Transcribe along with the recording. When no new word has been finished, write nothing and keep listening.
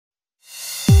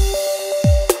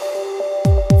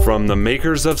From the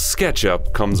makers of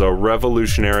SketchUp comes a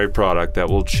revolutionary product that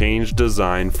will change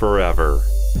design forever.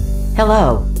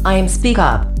 Hello, I am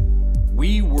SpeakUp.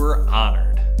 We were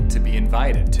honored to be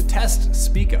invited to test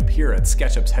SpeakUp here at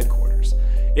SketchUp's headquarters.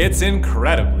 It's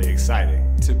incredibly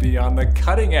exciting to be on the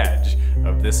cutting edge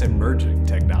of this emerging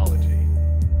technology.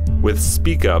 With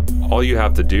SpeakUp, all you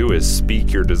have to do is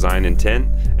speak your design intent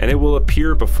and it will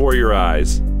appear before your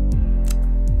eyes.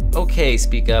 Okay,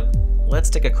 SpeakUp, let's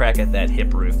take a crack at that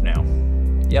hip roof now.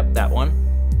 Yep, that one.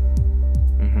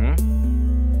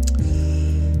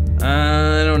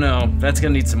 I don't know, that's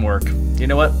gonna need some work. You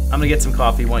know what, I'm gonna get some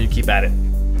coffee while you keep at it.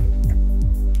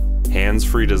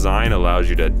 Hands-free design allows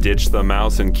you to ditch the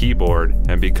mouse and keyboard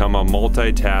and become a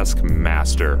multitask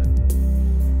master.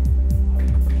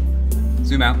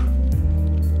 Zoom out.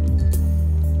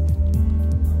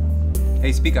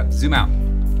 Hey, SpeakUp, zoom out.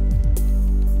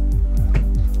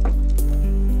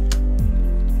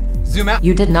 Zoom out.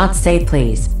 You did not say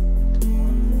please.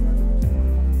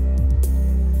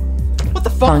 What the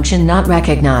fuck? Function not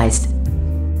recognized.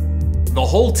 The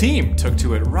whole team took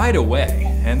to it right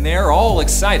away, and they're all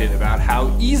excited about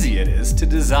how easy it is to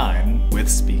design with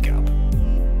SpeakUp.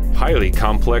 Highly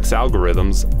complex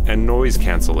algorithms and noise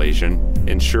cancellation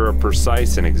ensure a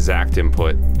precise and exact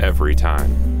input every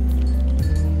time.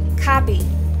 Copy.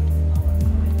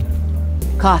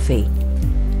 Coffee.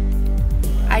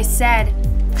 I said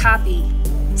copy.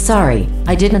 Sorry,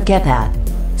 I didn't get that.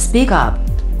 Speak up.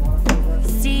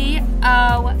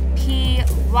 C-O-P-Y.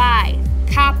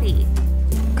 Copy.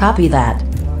 Copy that.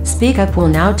 SpeakUp will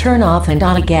now turn off and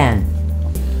on again.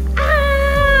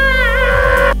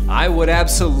 I would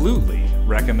absolutely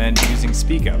recommend using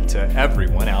SpeakUp to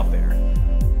everyone out there.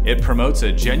 It promotes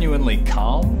a genuinely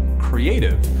calm,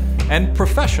 creative, and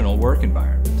professional work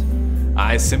environment.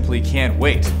 I simply can't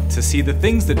wait to see the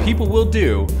things that people will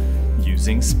do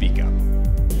using SpeakUp.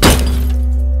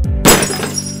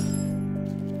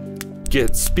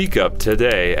 Get SpeakUp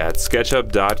today at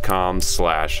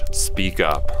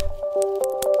sketchup.com/speakup.